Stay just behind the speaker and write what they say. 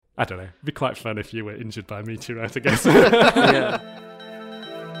I don't know. It'd be quite fun if you were injured by a meteorite, I guess. Yeah.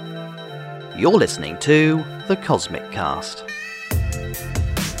 You're listening to The Cosmic Cast.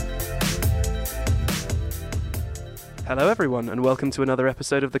 Hello, everyone, and welcome to another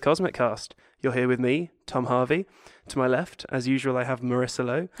episode of The Cosmic Cast. You're here with me, Tom Harvey. To my left, as usual, I have Marissa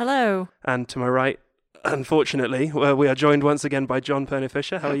Lowe. Hello. And to my right, unfortunately, we are joined once again by John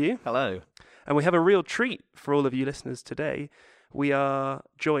Perner-Fisher. How are you? Hello. And we have a real treat for all of you listeners today. We are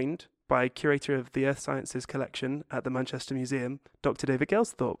joined by curator of the Earth Sciences collection at the Manchester Museum, Dr. David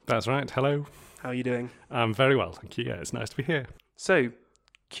Gelsthorpe. That's right. Hello. How are you doing? I'm very well, thank you. Yeah, it's nice to be here. So,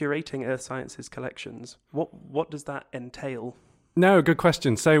 curating Earth Sciences collections, what does that entail? No, good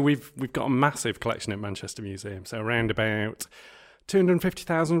question. So we've got a massive collection at Manchester Museum. So around about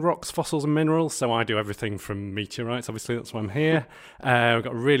 250,000 rocks, fossils and minerals. So I do everything from meteorites, obviously that's why I'm here. We've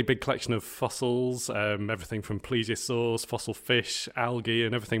got a really big collection of fossils, everything from plesiosaurs, fossil fish, algae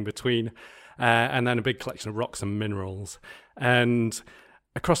and everything between. And then a big collection of rocks and minerals. And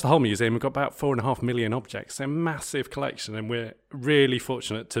across the whole museum, we've got about 4.5 million objects. So a massive collection, and we're really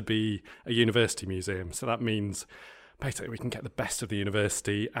fortunate to be a university museum. So that means basically we can get the best of the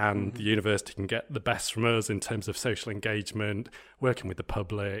university, and the university can get the best from us in terms of social engagement, working with the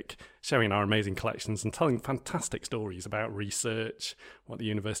public, showing our amazing collections and telling fantastic stories about research, what the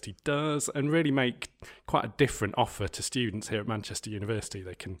university does, and really make quite a different offer to students here at Manchester University.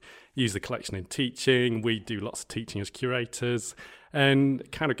 They can use the collection in teaching. We do lots of teaching as curators, and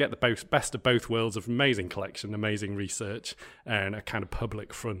kind of get the best of both worlds of amazing collection, amazing research, and a kind of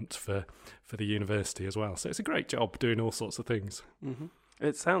public front for the university as well. So it's a great job doing all sorts of things. Mm-hmm.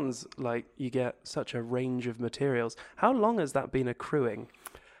 It sounds like you get such a range of materials. How long has that been accruing?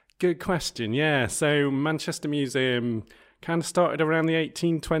 Good question, yeah. So Manchester Museum kind of started around the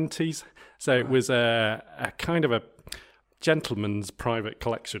 1820s. So it was a kind of a gentleman's private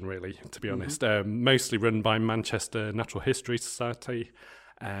collection, really, to be honest. Mostly run by Manchester Natural History Society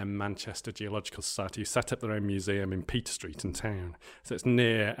and Manchester Geological Society, who set up their own museum in Peter Street in town. So it's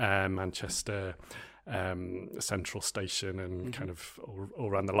near Manchester Central Station and kind of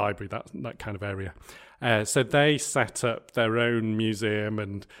all around the library, that kind of area. So they set up their own museum,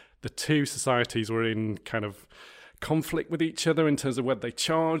 and the two societies were in kind of conflict with each other in terms of whether they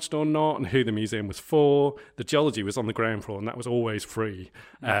charged or not and who the museum was for. The geology was on the ground floor, and that was always free,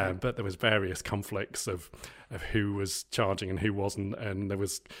 but there was various conflicts of who was charging and who wasn't, and there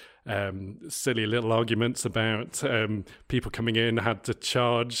was silly little arguments about people coming in had to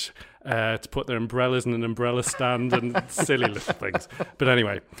charge to put their umbrellas in an umbrella stand and silly little things. But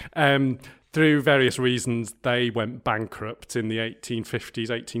anyway, through various reasons, they went bankrupt in the 1850s,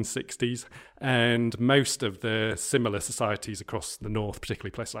 1860s, and most of the similar societies across the north,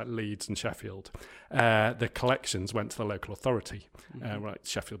 particularly places like Leeds and Sheffield, the collections went to the local authority, like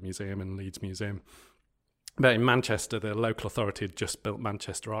Sheffield Museum and Leeds Museum. But in Manchester, the local authority had just built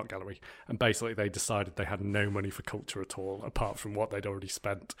Manchester Art Gallery, and basically they decided they had no money for culture at all, apart from what they'd already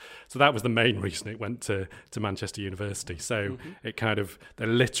spent. So that was the main reason it went to Manchester University. So it kind of, they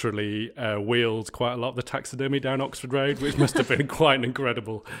literally wheeled quite a lot of the taxidermy down Oxford Road, which must have been quite an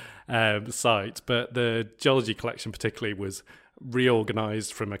incredible sight. But the geology collection particularly was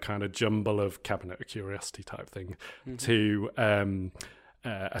reorganised from a kind of jumble of cabinet of curiosity type thing to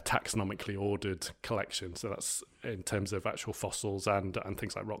a taxonomically ordered collection. So that's in terms of actual fossils and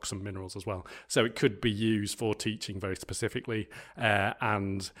things like rocks and minerals as well. So it could be used for teaching very specifically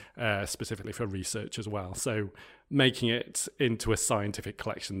and specifically for research as well. So making it into a scientific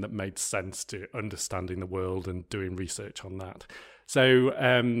collection that made sense to understanding the world and doing research on that. So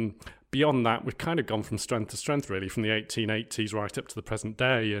beyond that, we've kind of gone from strength to strength, really, from the 1880s right up to the present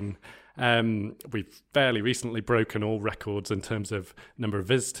day. And we've fairly recently broken all records in terms of number of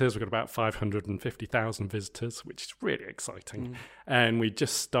visitors. We've got about 550,000 visitors, which is really exciting. And we're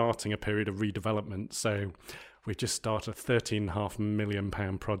just starting a period of redevelopment. So we just started a £13.5 million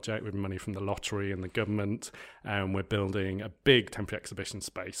project with money from the lottery and the government, and we're building a big temporary exhibition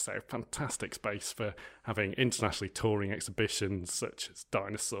space, so fantastic space for having internationally touring exhibitions such as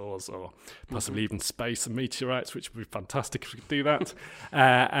dinosaurs or possibly even space and meteorites, which would be fantastic if we could do that.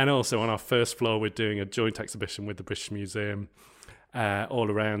 And also on our first floor, we're doing a joint exhibition with the British Museum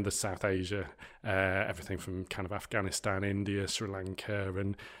all around the South Asia, everything from kind of Afghanistan, India, Sri Lanka,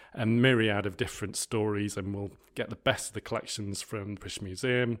 and a myriad of different stories. And we'll get the best of the collections from the British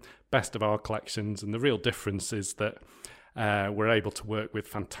Museum, best of our collections. And the real difference is that we're able to work with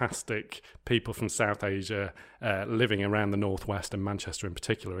fantastic people from South Asia living around the Northwest and Manchester in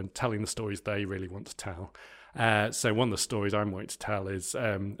particular, and telling the stories they really want to tell. So one of the stories I'm wanting to tell is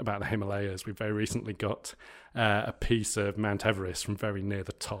about the Himalayas. We very recently got a piece of Mount Everest from very near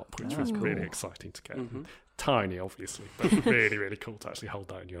the top, which was really exciting to get. Tiny, obviously, but really, really cool to actually hold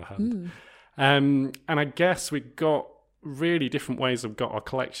that in your hand. And I guess we got really different ways of got our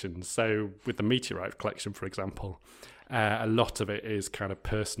collections. So with the meteorite collection, for example, a lot of it is kind of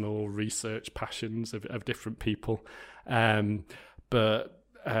personal research passions of different people. But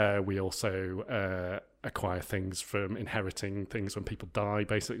we also acquire things from inheriting things when people die,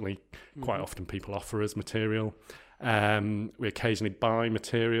 basically. Quite often people offer us material. We occasionally buy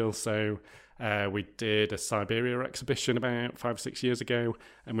material. So we did a Siberia exhibition about 5 or 6 years ago,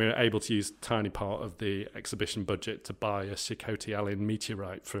 and we were able to use a tiny part of the exhibition budget to buy a Shikoty-Alin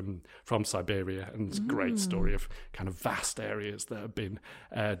meteorite from Siberia. And it's a great story of kind of vast areas that have been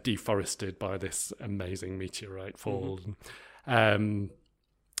deforested by this amazing meteorite fall.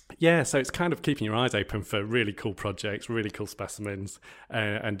 So it's kind of keeping your eyes open for really cool projects, really cool specimens,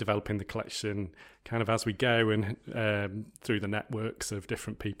 and developing the collection kind of as we go, and through the networks of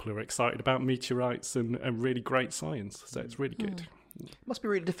different people who are excited about meteorites and really great science. So it's really good. It must be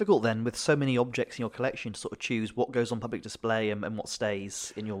really difficult then, with so many objects in your collection, to sort of choose what goes on public display and what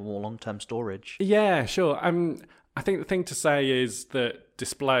stays in your more long-term storage. Yeah, sure. I think the thing to say is that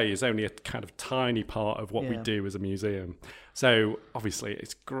display is only a kind of tiny part of what we do as a museum. So obviously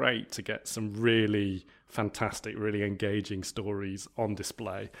it's great to get some really fantastic, really engaging stories on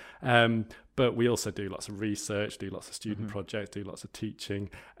display. But we also do lots of research, do lots of student projects, do lots of teaching.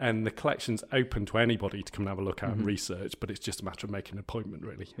 And the collection's open to anybody to come and have a look at and research, but it's just a matter of making an appointment,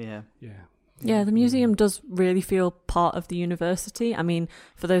 really. Yeah, the museum does really feel part of the university. I mean,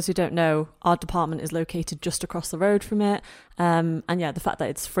 for those who don't know, our department is located just across the road from it. And the fact that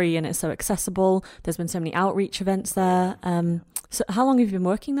it's free and it's so accessible, there's been so many outreach events there. So how long have you been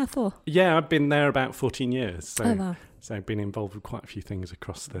working there for? Yeah, I've been there about 14 years. So, wow. So I've been involved with quite a few things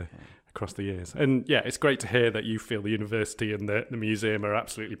across the years. And yeah, it's great to hear that you feel the university and the museum are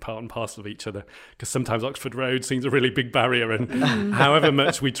absolutely part and parcel of each other, because sometimes Oxford Road seems a really big barrier, and however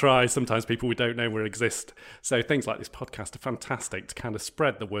much we try, sometimes people we don't know will exist. So things like this podcast are fantastic to kind of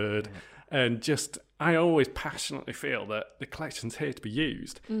spread the word. And just, I always passionately feel that the collection's here to be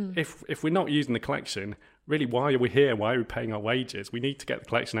used. If we're not using the collection, really, why are we here? Why are we paying our wages? We need to get the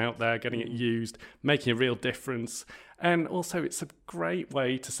collection out there, getting it used, making a real difference. And also, it's a great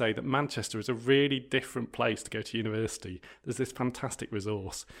way to say that Manchester is a really different place to go to university. There's this fantastic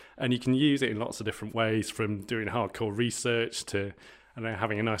resource, and you can use it in lots of different ways, from doing hardcore research to, I don't know,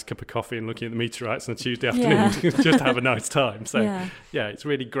 having a nice cup of coffee and looking at the meteorites on a Tuesday afternoon to just have a nice time. So, yeah, it's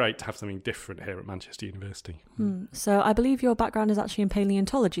really great to have something different here at Manchester University. So I believe your background is actually in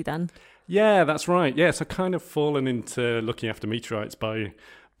paleontology then? Yeah, that's right. Yeah, so kind of fallen into looking after meteorites by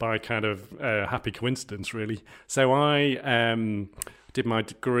kind of happy coincidence, really. So I did my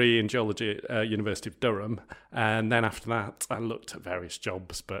degree in geology at University of Durham, and then after that I looked at various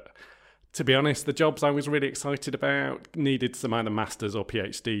jobs, but to be honest, the jobs I was really excited about needed some either master's or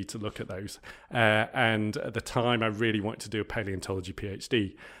PhD to look at those. And at the time, I really wanted to do a paleontology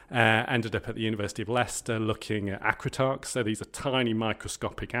PhD. Ended up at the University of Leicester looking at acritarchs. So these are tiny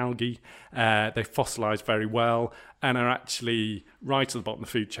microscopic algae. They fossilise very well and are actually right at the bottom of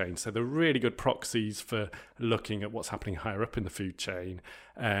the food chain. So they're really good proxies for looking at what's happening higher up in the food chain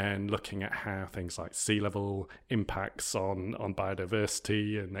and looking at how things like sea level impacts on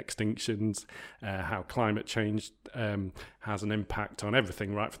biodiversity and extinctions, how climate change has an impact on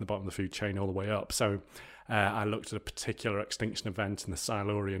everything right from the bottom of the food chain all the way up. So I looked at a particular extinction event in the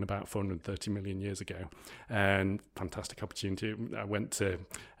Silurian about 430 million years ago, and fantastic opportunity. I went to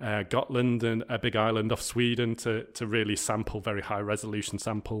Gotland, and a big island off Sweden, to really sample very high resolution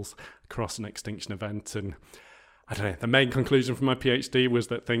samples across an extinction event. And I don't know, the main conclusion from my PhD was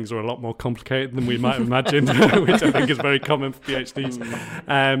that things are a lot more complicated than we might have imagined, which I think is very common for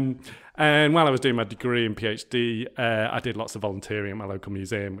PhDs. And while I was doing my degree and PhD, I did lots of volunteering at my local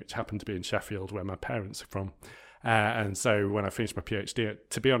museum, which happened to be in Sheffield, where my parents are from. And so when I finished my PhD,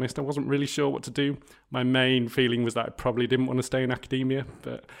 to be honest, I wasn't really sure what to do. My main feeling was that I probably didn't want to stay in academia,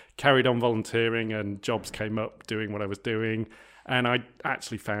 but carried on volunteering, and jobs came up doing what I was doing. And I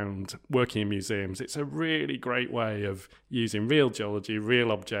actually found working in museums, it's a really great way of using real geology,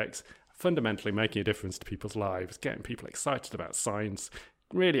 real objects, fundamentally making a difference to people's lives, getting people excited about science,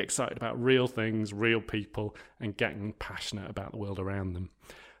 really excited about real things, real people, and getting passionate about the world around them.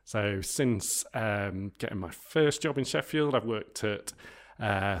 So since getting my first job in Sheffield, I've worked at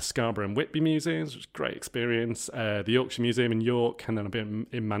Scarborough and Whitby museums, which was a great experience, the Yorkshire Museum in York, and then I've been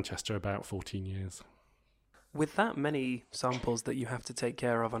in Manchester about 14 years. With that many samples that you have to take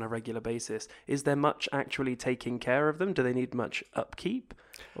care of on a regular basis, is there much actually taking care of them? Do they need much upkeep?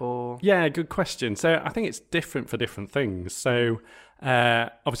 Or Yeah, good question. So I think it's different for different things. So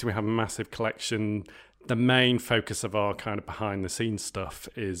obviously we have a massive collection. The main focus of our kind of behind the scenes stuff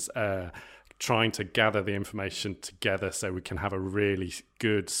is trying to gather the information together so we can have a really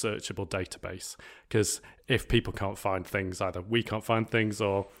good searchable database. Because if people can't find things, either we can't find things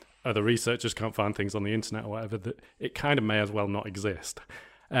or other researchers can't find things on the internet or whatever, that it kind of may as well not exist.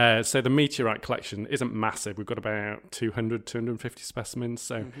 So the meteorite collection isn't massive. We've got about 200, 250 specimens,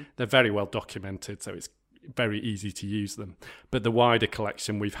 so they're very well documented, so it's very easy to use them. But the wider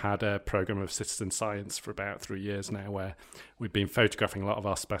collection, we've had a program of citizen science for about 3 years now, where we've been photographing a lot of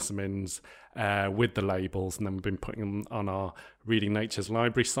our specimens with the labels, and then we've been putting them on our Reading Nature's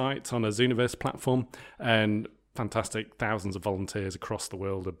library site on a Zooniverse platform, and fantastic thousands of volunteers across the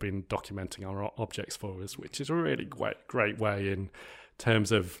world have been documenting our objects for us, which is a really great way in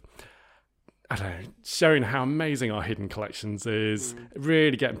terms of, I don't know, showing how amazing our hidden collections is,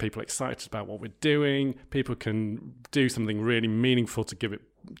 really getting people excited about what we're doing. People can do something really meaningful to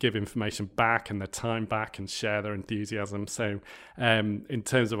give information back and their time back and share their enthusiasm. So in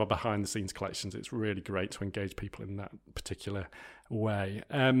terms of our behind the scenes collections, it's really great to engage people in that particular way.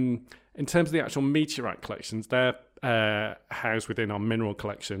 In terms of the actual meteorite collections, they're housed within our mineral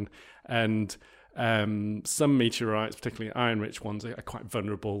collection, and some meteorites, particularly iron-rich ones, are quite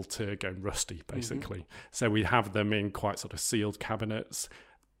vulnerable to going rusty, basically. So we have them in quite sort of sealed cabinets,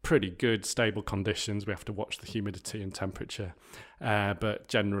 pretty good, stable conditions. We have to watch the humidity and temperature. But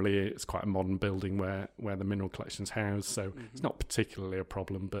generally, it's quite a modern building where the mineral collection's housed, so it's not particularly a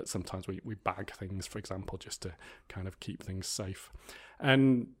problem, but sometimes we bag things, for example, just to kind of keep things safe.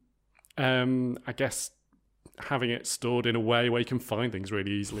 And I guess having it stored in a way where you can find things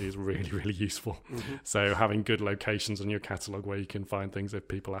really easily is really, really useful. So having good locations on your catalogue where you can find things if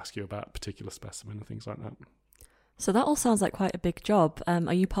people ask you about a particular specimen and things like that. So that all sounds like quite a big job.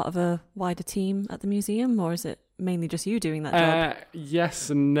 Are you part of a wider team at the museum, or is it mainly just you doing that job? Yes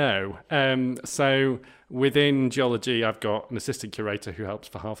and no. So within geology, I've got an assistant curator who helps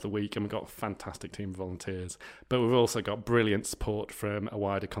for half the week, and we've got a fantastic team of volunteers. But we've also got brilliant support from a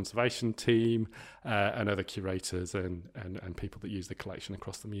wider conservation team and other curators and people that use the collection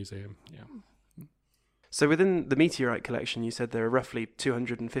across the museum. Yeah. So within the meteorite collection, you said there are roughly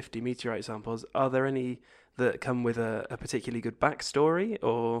 250 meteorite samples. Are there any that come with a particularly good backstory,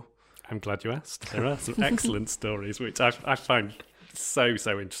 or? I'm glad you asked. There are some excellent stories, which I find so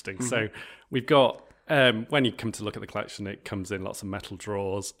interesting. So we've got, when you come to look at the collection, it comes in lots of metal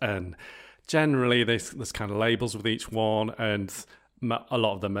drawers, and generally there's kind of labels with each one, and a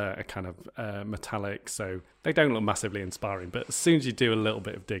lot of them are kind of metallic, so they don't look massively inspiring. But as soon as you do a little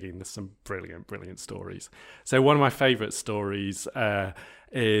bit of digging, there's some brilliant stories. So one of my favourite stories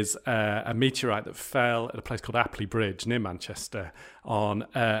is a meteorite that fell at a place called Apley Bridge near Manchester on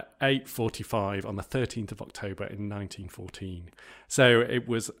 8:45 on the 13th of October in 1914. So it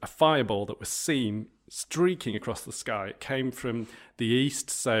was a fireball that was seen streaking across the sky. It came from the east,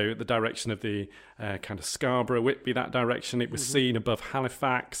 so the direction of the kind of Scarborough, Whitby, that direction. It was seen above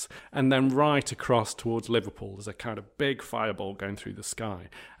Halifax, and then right across towards Liverpool. There's a kind of big fireball going through the sky.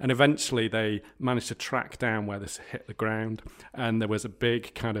 And eventually they managed to track down where this hit the ground, and there was a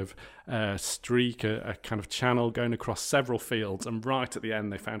big kind of streak, a kind of channel going across several fields, and right at the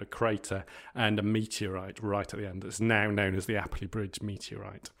end they found a crater and a meteorite right at the end that's now known as the Apley Bridge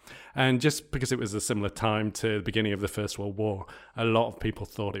meteorite. And just because it was a similar time to the beginning of the First World War, a lot of people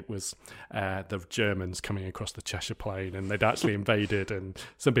thought it was the Germans coming across the Cheshire Plain, and they'd actually invaded, and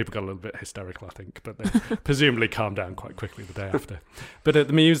some people got a little bit hysterical, I think, but they presumably calmed down quite quickly the day after. But at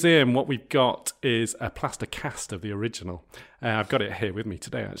the museum, what we've got is a plaster cast of the original. I've got it here with me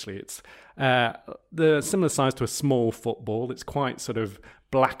today, actually. It's the similar size to a small football. It's quite sort of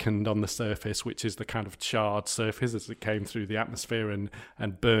blackened on the surface, which is the kind of charred surface as it came through the atmosphere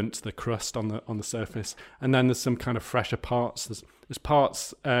and burnt the crust on the surface. And then there's some kind of fresher parts. There's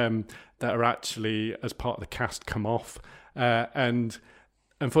parts that are actually, as part of the cast, come off. And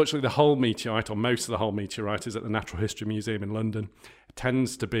unfortunately, the whole meteorite, or most of the whole meteorite, is at the Natural History Museum in London. It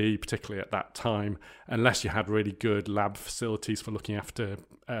tends to be, particularly at that time, unless you had really good lab facilities for looking after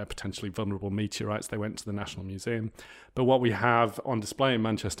potentially vulnerable meteorites, they went to the National Museum. But what we have on display in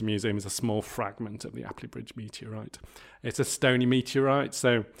Manchester Museum is a small fragment of the Apley Bridge meteorite. It's a stony meteorite,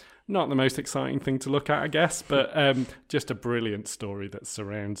 so not the most exciting thing to look at, I guess, but just a brilliant story that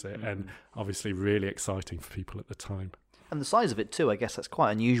surrounds it, and obviously really exciting for people at the time. And the size of it too, I guess that's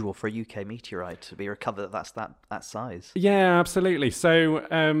quite unusual for a UK meteorite to be recovered. That's that size. Yeah, absolutely.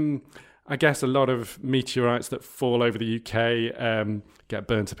 So I guess a lot of meteorites that fall over the UK get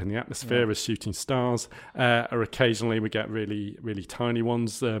burnt up in the atmosphere as shooting stars, or occasionally we get really, really tiny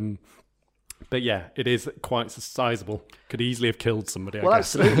ones. But yeah, it is quite sizable. Could easily have killed somebody, I guess.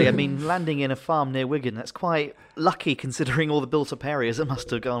 Absolutely. I mean, landing in a farm near Wigan, that's quite lucky considering all the built-up areas it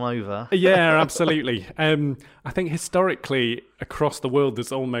must have gone over. Yeah, absolutely. I think historically, across the world,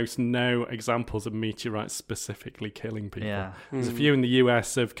 there's almost no examples of meteorites specifically killing people. Yeah. There's a few in the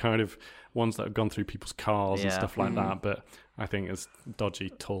US of kind of ones that have gone through people's cars and stuff like that, but I think it's dodgy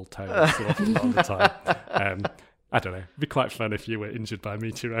tall tales a lot of the time. I don't know. It'd be quite fun if you were injured by a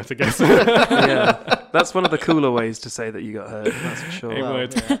meteorite, I guess. Yeah, that's one of the cooler ways to say that you got hurt, that's for sure. It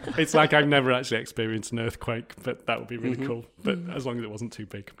would. Yeah. It's like I've never actually experienced an earthquake, but that would be really cool. But as long as it wasn't too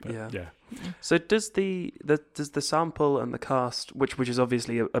big. But yeah. So does the sample and the cast, which is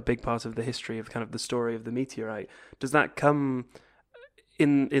obviously a big part of the history of kind of the story of the meteorite, does that come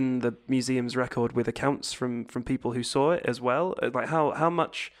in the museum's record with accounts from people who saw it as well? Like how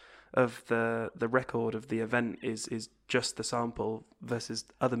much of the record of the event is just the sample versus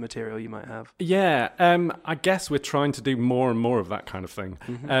other material you might have? Yeah, I guess we're trying to do more and more of that kind of thing.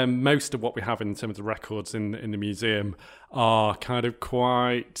 Most of what we have in terms of records in the museum are kind of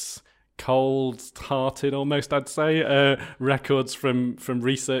quite cold-hearted almost, I'd say, records from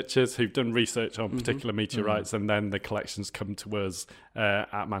researchers who've done research on particular meteorites, and then the collections come to us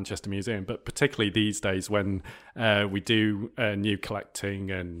at Manchester Museum. But particularly these days when we do new collecting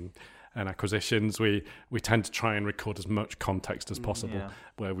and acquisitions, we tend to try and record as much context as possible,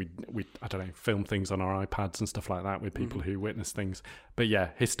 where we I don't know, film things on our iPads and stuff like that with people who witness things. But yeah,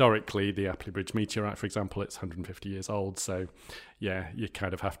 historically, the Appley Bridge meteorite, for example, it's 150 years old, so yeah, you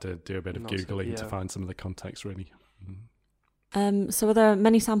kind of have to do a bit of Googling to find some of the context, really. So are there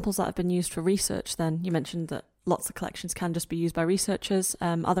many samples that have been used for research then? You mentioned that lots of collections can just be used by researchers.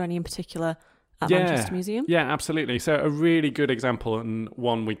 Are there any in particular at Manchester Museum? Yeah, absolutely. So a really good example, and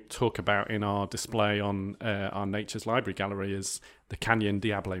one we talk about in our display on our Nature's Library gallery, is the Canyon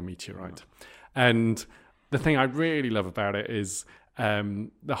Diablo meteorite. And the thing I really love about it is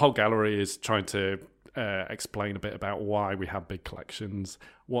the whole gallery is trying to explain a bit about why we have big collections,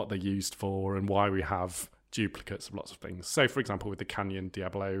 what they're used for, and why we have duplicates of lots of things. So, for example, with the Canyon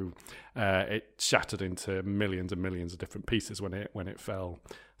Diablo, it shattered into millions and millions of different pieces when it fell,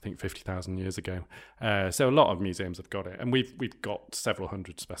 I think 50,000 years ago. So a lot of museums have got it, and we've got several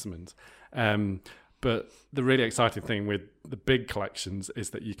hundred specimens. But the really exciting thing with the big collections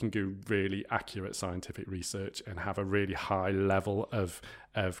is that you can do really accurate scientific research and have a really high level of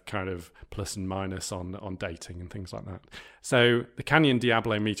kind of plus and minus on dating and things like that. So the Canyon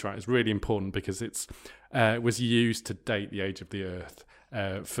Diablo meteorite is really important because it was used to date the age of the Earth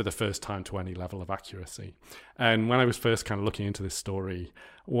for the first time to any level of accuracy. And when I was first kind of looking into this story,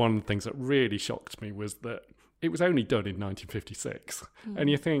 one of the things that really shocked me was that it was only done in 1956. And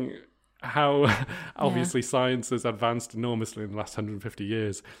you think how obviously science has advanced enormously in the last 150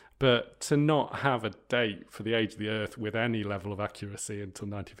 years, but to not have a date for the age of the Earth with any level of accuracy until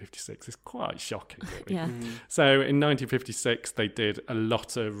 1956 is quite shocking, really. So in 1956, they did a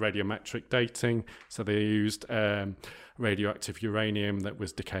lot of radiometric dating. So they used radioactive uranium that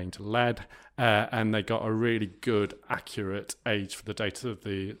was decaying to lead, and they got a really good, accurate age for the date of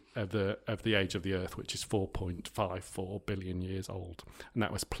the age of the Earth, which is 4.54 billion years old, and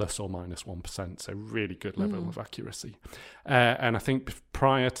that was plus or minus 1%. So really good level of accuracy. And I think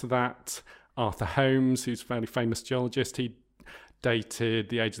prior to that, Arthur Holmes, who's a fairly famous geologist, he dated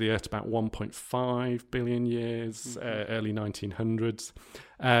the age of the Earth to about 1.5 billion years, early 1900s.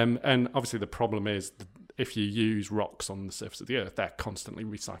 And obviously the problem is if you use rocks on the surface of the Earth, they're constantly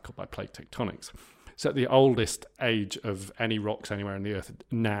recycled by plate tectonics. So the oldest age of any rocks anywhere on the Earth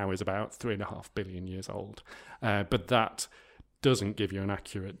now is about 3.5 billion years old. But that doesn't give you an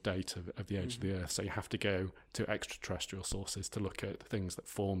accurate date of the age of the Earth. So you have to go to extraterrestrial sources to look at things that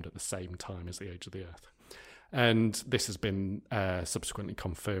formed at the same time as the age of the Earth. And this has been subsequently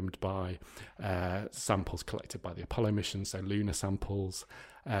confirmed by samples collected by the Apollo mission, so lunar samples,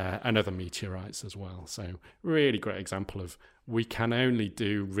 and other meteorites as well. So really great example of we can only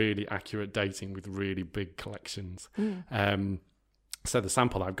do really accurate dating with really big collections. So the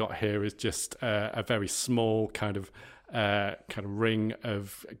sample I've got here is just a very small kind of ring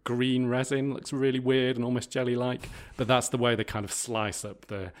of green resin. Looks really weird and almost jelly-like, but that's the way they kind of slice up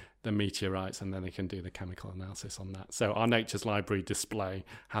the meteorites, and then they can do the chemical analysis on that. So our Nature's Library display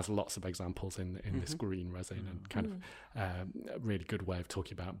has lots of examples in this green resin, and kind of a really good way of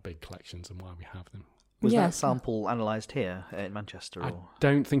talking about big collections and why we have them. Was that sample analysed here in Manchester? I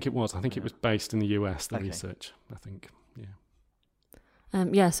don't think it was. I think it was based in the US, the research, I think,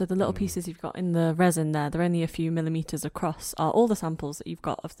 So the little pieces you've got in the resin there, they're only a few millimetres across. Are all the samples that you've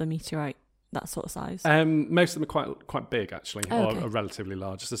got of the meteorite that sort of size? Most of them are quite big, actually, okay. or relatively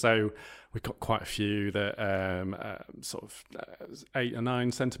large. So we've got quite a few that sort of 8 or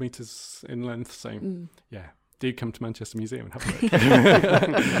 9 centimetres in length. So, yeah, do come to Manchester Museum and have a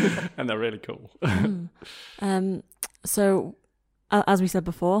look. And they're really cool. So, as we said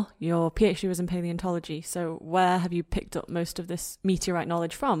before, your PhD was in paleontology. So where have you picked up most of this meteorite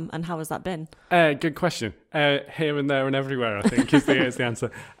knowledge from, and how has that been? Good question. Here and there and everywhere, I think, is the answer.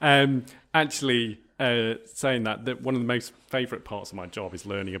 Actually, saying that one of the most favourite parts of my job is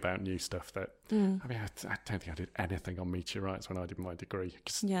learning about new stuff that, I mean, I don't think I did anything on meteorites when I did my degree.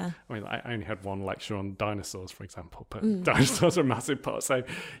 I mean, I only had one lecture on dinosaurs, for example, but dinosaurs are a massive part. So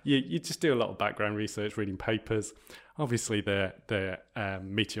you just do a lot of background research, reading papers. Obviously, the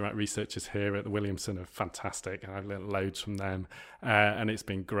meteorite researchers here at the Williamson are fantastic, and I've learned loads from them. And it's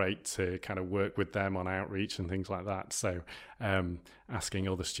been great to kind of work with them on outreach and things like that. So asking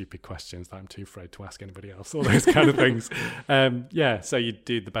all the stupid questions that I'm too afraid to ask anybody else, all those kind of things. So you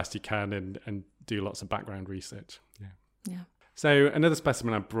do the best you can and do lots of background research. Yeah. So another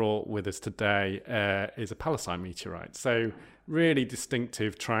specimen I brought with us today is a palisite meteorite. So really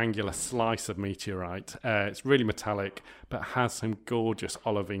distinctive triangular slice of meteorite. It's really metallic, but has some gorgeous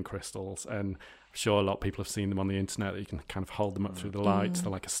olivine crystals. And I'm sure a lot of people have seen them on the internet, that you can kind of hold them up through the lights.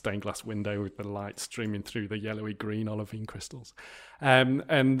 They're like a stained glass window with the light streaming through the yellowy green olivine crystals.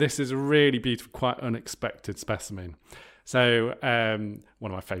 And this is a really beautiful, quite unexpected specimen. So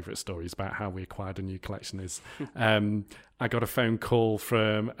one of my favourite stories about how we acquired a new collection is I got a phone call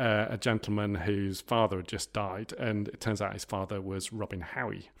from a gentleman whose father had just died, and it turns out his father was Robin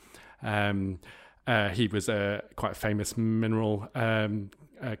Howie. He was quite a famous mineral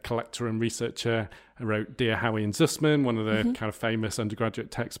collector and researcher. I wrote Dear Howie and Zussman, one of the kind of famous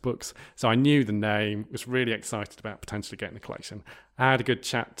undergraduate textbooks. So I knew the name, was really excited about potentially getting the collection. I had a good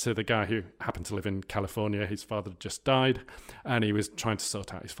chat to the guy who happened to live in California. His father had just died, and he was trying to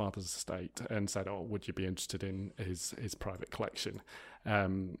sort out his father's estate, and said, would you be interested in his private collection?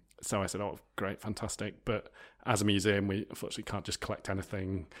 So I said, great, fantastic. But as a museum, we unfortunately can't just collect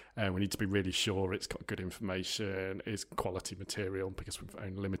anything. We need to be really sure it's got good information, it's quality material, because we've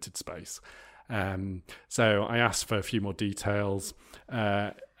owned limited space. So I asked for a few more details,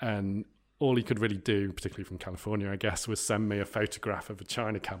 and all he could really do, particularly from California, I guess, was send me a photograph of a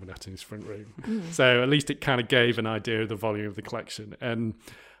china cabinet in his front room. So at least it kind of gave an idea of the volume of the collection. And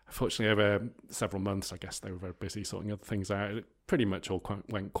unfortunately, over several months, I guess they were very busy sorting other things out. It pretty much all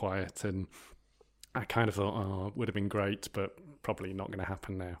went quiet, and I kind of thought, it would have been great, but probably not going to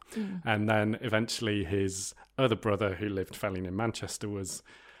happen now. And then eventually his other brother, who lived fairly near Manchester, was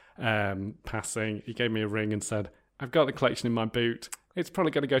passing. He gave me a ring and said, I've got the collection in my boot. It's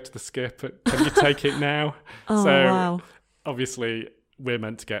probably going to go to the skip, but can you take it now? Wow. Obviously, we're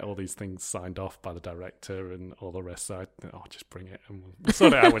meant to get all these things signed off by the director and all the rest. So just bring it and we'll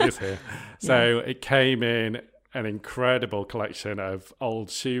sort it out when it's here. So it came in an incredible collection of old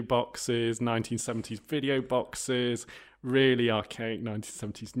shoe boxes, 1970s video boxes, really archaic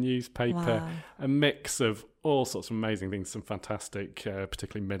 1970s newspaper, a mix of all sorts of amazing things, some fantastic,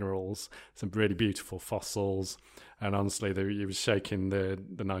 particularly minerals, some really beautiful fossils. And honestly, he was shaking the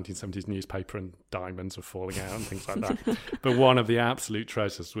 1970s newspaper and diamonds were falling out and things like that. But one of the absolute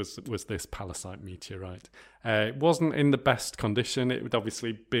treasures was this palisite meteorite. It wasn't in the best condition. It had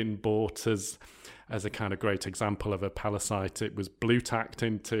obviously been bought as a kind of great example of a palisite. It was blue tacked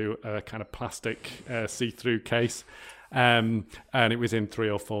into a kind of plastic see-through case. And it was in 3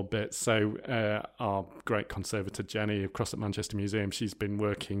 or 4 bits. So our great conservator Jenny across at Manchester Museum, she's been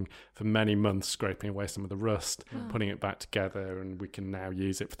working for many months scraping away some of the rust, putting it back together, and we can now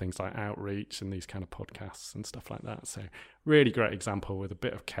use it for things like outreach and these kind of podcasts and stuff like that. So really great example. With a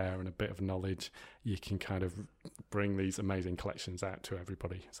bit of care and a bit of knowledge, you can kind of bring these amazing collections out to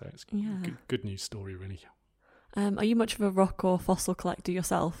everybody. So it's a good news story, really. Are you much of a rock or fossil collector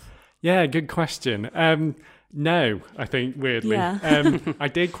yourself? Yeah, good question. No, I think, weirdly. Yeah. I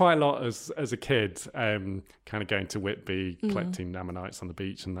did quite a lot as a kid, kind of going to Whitby, collecting ammonites on the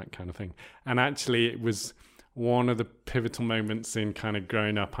beach and that kind of thing. And actually, it was one of the pivotal moments in kind of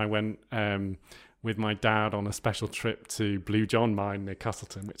growing up. I went with my dad on a special trip to Blue John Mine near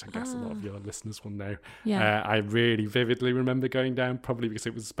Castleton, which I guess a lot of your listeners will know. Yeah. I really vividly remember going down, probably because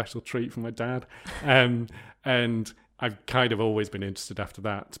it was a special treat for my dad. And I've kind of always been interested after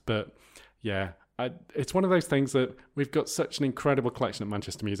that. But yeah, it's one of those things that we've got such an incredible collection at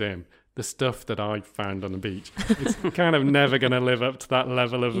Manchester Museum. The stuff that I found on the beach, it's kind of never going to live up to that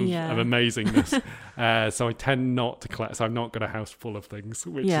level of amazingness. So I tend not to collect. So I've not got a house full of things,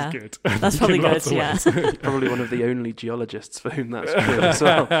 which is good. That's probably good, yeah. Probably one of the only geologists for whom that's true as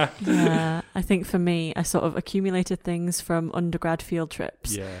well. Yeah, I think for me, I sort of accumulated things from undergrad field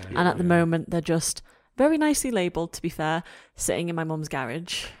trips. Yeah, and at the moment, they're just very nicely labelled, to be fair, sitting in my mum's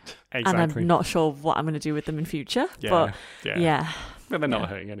garage. Exactly. And I'm not sure what I'm going to do with them in future. But But they're not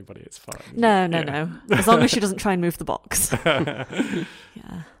hurting anybody, it's fine. No. As long as she doesn't try and move the box.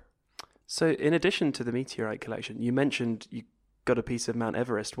 Yeah. So in addition to the meteorite collection, you mentioned you got a piece of Mount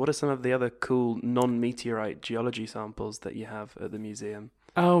Everest. What are some of the other cool non-meteorite geology samples that you have at the museum?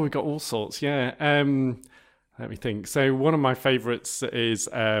 Oh, we've got all sorts, yeah. Let me think. So one of my favourites is,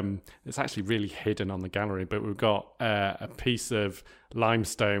 it's actually really hidden on the gallery, but we've got a piece of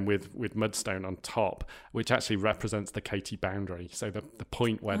limestone with mudstone on top, which actually represents the Katy boundary. So the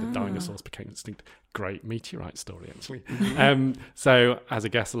point where the dinosaurs became extinct. Great meteorite story, actually. So as I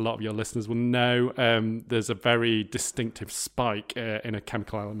guess a lot of your listeners will know, there's a very distinctive spike in a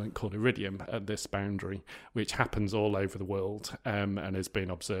chemical element called iridium at this boundary, which happens all over the world and has been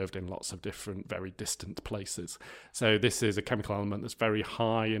observed in lots of different, very distant places. So this is a chemical element that's very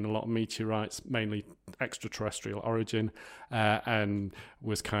high in a lot of meteorites, mainly extraterrestrial origin, and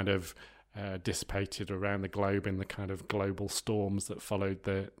was kind of dissipated around the globe in the kind of global storms that followed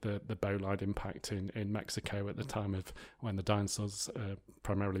the bolide impact in Mexico at the time of when the dinosaurs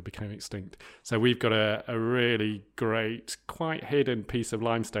primarily became extinct. So we've got a really great, quite hidden piece of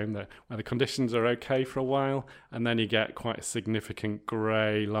limestone where the conditions are okay for a while, and then you get quite a significant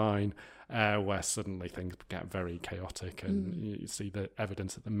grey line where suddenly things get very chaotic and you see the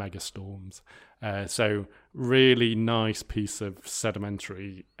evidence of the mega storms. So really nice piece of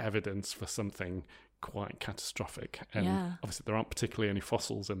sedimentary evidence for something quite catastrophic. And obviously there aren't particularly any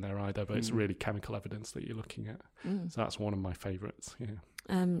fossils in there either, but it's really chemical evidence that you're looking at. So that's one of my favourites,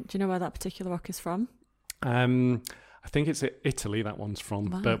 yeah. Do you know where that particular rock is from? I think it's Italy that one's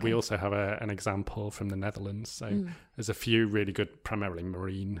from, but we also have an example from the Netherlands. So there's a few really good, primarily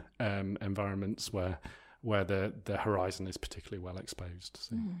marine environments where the horizon is particularly well exposed.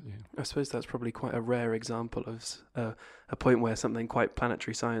 So, I suppose that's probably quite a rare example of a point where something quite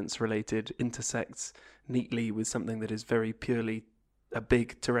planetary science related intersects neatly with something that is very purely a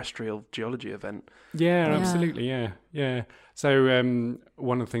big terrestrial geology event. Yeah, absolutely, yeah. So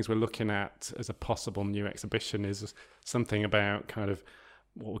one of the things we're looking at as a possible new exhibition is something about kind of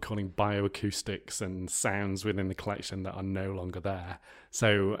what we're calling bioacoustics and sounds within the collection that are no longer there.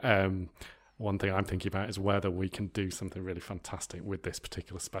 So one thing I'm thinking about is whether we can do something really fantastic with this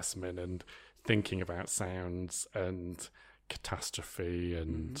particular specimen and thinking about sounds and catastrophe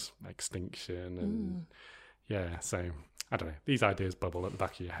and extinction and so I don't know, these ideas bubble at the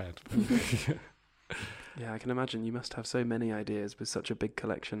back of your head. Yeah, I can imagine you must have so many ideas with such a big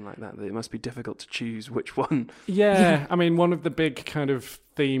collection like that it must be difficult to choose which one. Yeah, I mean, one of the big kind of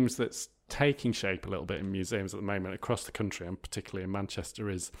themes that's taking shape a little bit in museums at the moment across the country, and particularly in Manchester,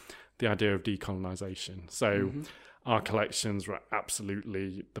 is the idea of decolonisation. So our collections were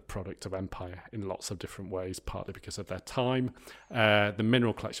absolutely the product of empire in lots of different ways, partly because of their time. The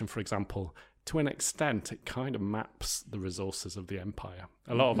mineral collection, for example, to an extent, it kind of maps the resources of the empire.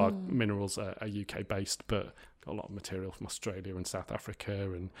 A lot of our minerals are UK based, but got a lot of material from Australia and South Africa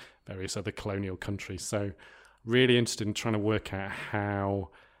and various other colonial countries. So really interested in trying to work out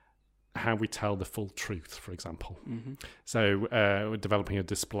how we tell the full truth, for example. So we're developing a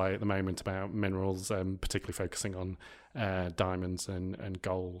display at the moment about minerals, particularly focusing on diamonds and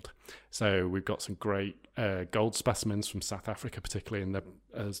gold. So we've got some great gold specimens from South Africa, particularly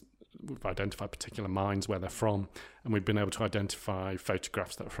we've identified particular mines where they're from, and we've been able to identify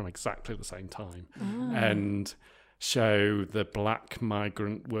photographs that are from exactly the same time and show the black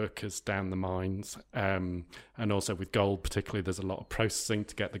migrant workers down the mines. And also with gold particularly, there's a lot of processing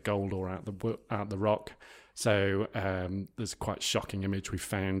to get the gold ore out the rock. So there's a quite shocking image we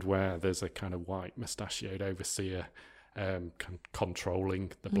found where there's a kind of white mustachioed overseer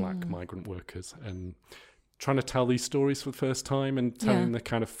controlling the black migrant workers and trying to tell these stories for the first time and telling the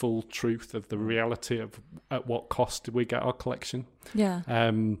kind of full truth of the reality of at what cost did we get our collection.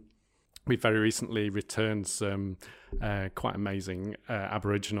 We very recently returned some quite amazing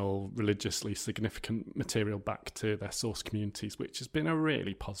Aboriginal religiously significant material back to their source communities, which has been a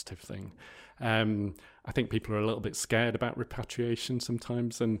really positive thing. I think people are a little bit scared about repatriation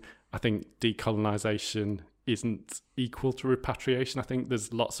sometimes, and I think decolonisation isn't equal to repatriation. I think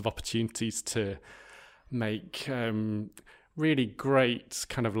there's lots of opportunities to make really great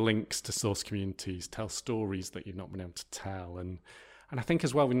kind of links to source communities, tell stories that you've not been able to tell. And I think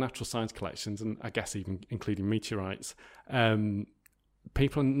as well with natural science collections, and I guess even including meteorites,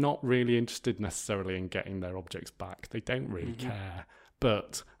 people are not really interested necessarily in getting their objects back. They don't really care.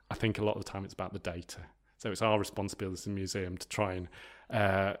 But I think a lot of the time it's about the data. So it's our responsibility as a museum to try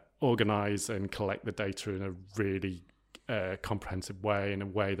and organise and collect the data in a really comprehensive way, in a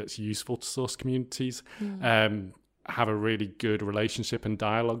way that's useful to source communities. Have a really good relationship and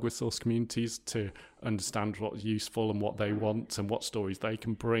dialogue with source communities to understand what's useful and what they want and what stories they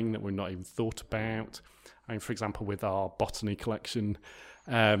can bring that we've not even thought about. I mean, for example, with our botany collection,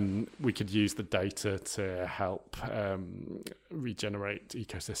 we could use the data to help regenerate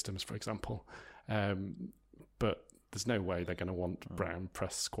ecosystems, for example. But there's no way they're going to want brown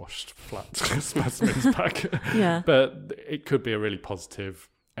press squashed flat specimens back. Yeah. But it could be a really positive,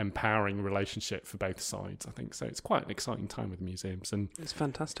 empowering relationship for both sides, I think. So it's quite an exciting time with museums, and it's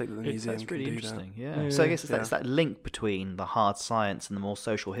fantastic that the museum that's really can do interesting. that. Yeah. So I guess it's that link between the hard science and the more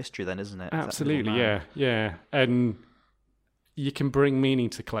social history, then, isn't it? Absolutely, yeah. And you can bring meaning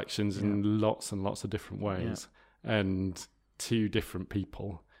to collections in lots and lots of different ways, and to different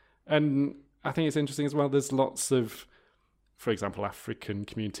people. And I think it's interesting as well. There's lots of, for example, African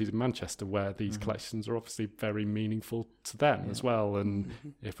communities in Manchester where these collections are obviously very meaningful to them as well. And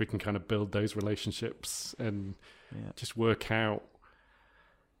if we can kind of build those relationships and just work out,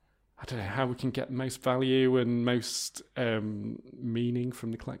 I don't know, how we can get most value and most meaning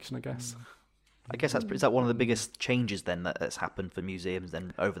from the collection, I guess. I guess is that one of the biggest changes then that's happened for museums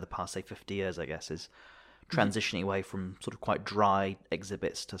then over the past, say, 50 years, I guess, is transitioning away from sort of quite dry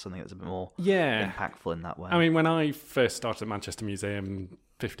exhibits to something that's a bit more impactful in that way. I mean, when I first started at Manchester Museum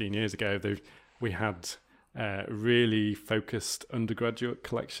 15 years ago, we had really focused undergraduate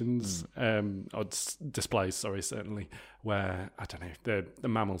collections, or displays, certainly, where, I don't know, the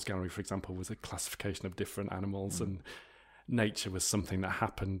mammals gallery, for example, was a classification of different animals, and nature was something that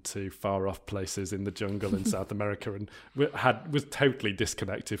happened to far off places in the jungle in South America, and was totally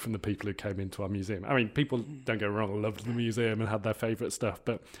disconnected from the people who came into our museum. I mean, people, don't get me wrong, loved the museum and had their favourite stuff,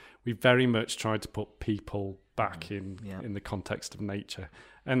 but we very much tried to put people back in the context of nature,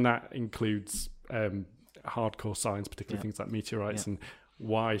 and that includes hardcore science, particularly things like meteorites, and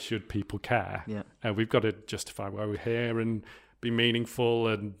why should people care? We've got to justify why we're here and be meaningful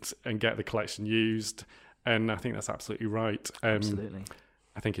and get the collection used. And I think that's absolutely right. Absolutely.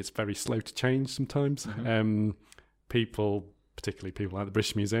 I think it's very slow to change sometimes. People, particularly people like the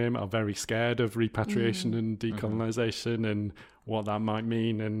British Museum, are very scared of repatriation and decolonisation and what that might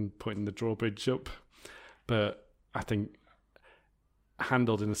mean and putting the drawbridge up. But I think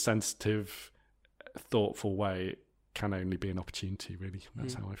handled in a sensitive, thoughtful way, it can only be an opportunity, really.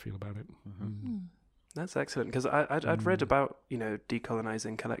 That's how I feel about it. That's excellent, because I'd read about,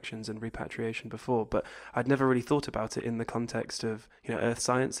 decolonising collections and repatriation before, but I'd never really thought about it in the context of, earth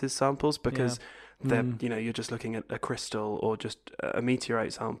sciences samples, because they're, you're just looking at a crystal or just a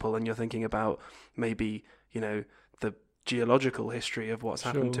meteorite sample, and you're thinking about maybe, the geological history of what's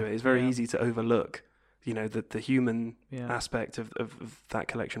happened to it. It's very easy to overlook, the human aspect of that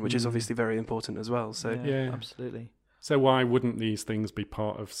collection, which is obviously very important as well. So absolutely. So why wouldn't these things be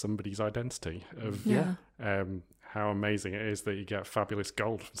part of somebody's identity of how amazing it is that you get fabulous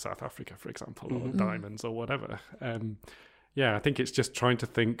gold from South Africa, for example, or diamonds or whatever. I think it's just trying to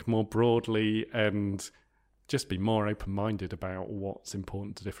think more broadly and just be more open-minded about what's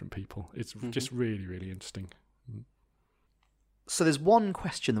important to different people. It's just really, really interesting. So there's one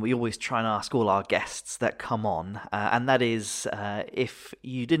question that we always try and ask all our guests that come on, and that is, if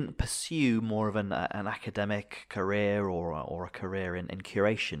you didn't pursue more of an academic career or a career in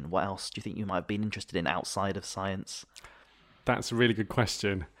curation, what else do you think you might have been interested in outside of science? That's a really good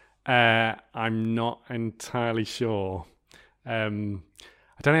question. I'm not entirely sure. I don't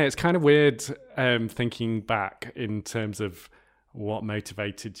know. It's kind of weird thinking back in terms of what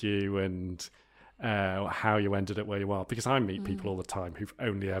motivated you and how you ended up where you are, because I meet people all the time who've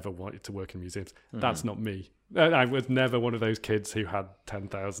only ever wanted to work in museums. That's not me. I was never one of those kids who had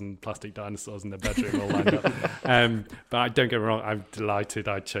 10,000 plastic dinosaurs in their bedroom all lined up. But don't get me wrong, I'm delighted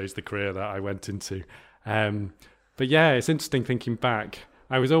I chose the career that I went into. But it's interesting thinking back.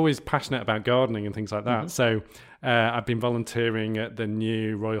 I was always passionate about gardening and things like that. So I've been volunteering at the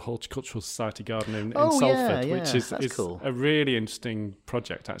new Royal Horticultural Society garden in Salford, which is cool. A really interesting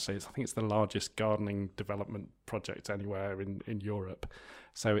project, actually. I think it's the largest gardening development project anywhere in Europe.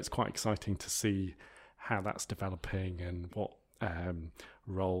 So it's quite exciting to see how that's developing and what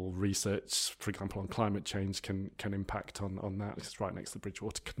role research, for example, on climate change can impact on that. It's right next to the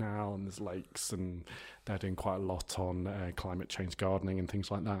Bridgewater Canal, and there's lakes, and they're doing quite a lot on climate change gardening and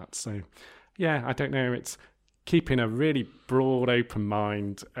things like that. So, yeah, I don't know. It's keeping a really broad, open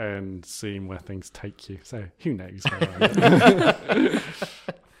mind and seeing where things take you. So, who knows?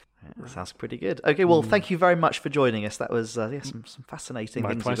 That sounds pretty good. Okay, well, thank you very much for joining us. That was some fascinating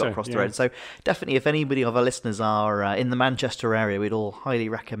things we got across the road. So definitely, if anybody of our listeners are in the Manchester area, we'd all highly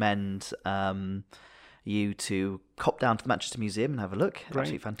recommend you to cop down to the Manchester Museum and have a look. Great.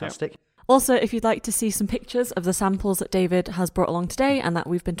 Absolutely fantastic. Yep. Also, if you'd like to see some pictures of the samples that David has brought along today and that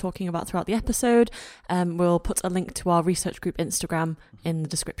we've been talking about throughout the episode, we'll put a link to our research group Instagram in the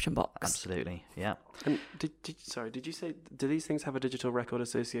description box. Absolutely, yeah. And did you say, do these things have a digital record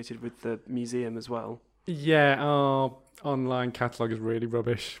associated with the museum as well? Yeah, our online catalogue is really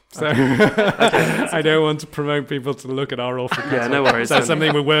rubbish. So I don't want to promote people to look at our awful catalogue. Yeah, no worries. That's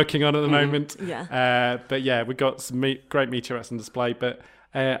something we're working on at the moment. Yeah. But yeah, we've got some great meteorites on display, but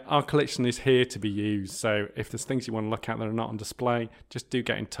our collection is here to be used. So if there's things you want to look at that are not on display, just do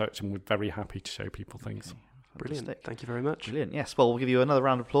get in touch, and we're very happy to show people things. Okay. Brilliant. Fantastic. Thank you very much. Brilliant. Yes. Well, we'll give you another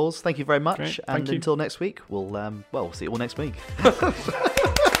round of applause. Thank you very much. Great. And Thank you. until next week, we'll see you all next week.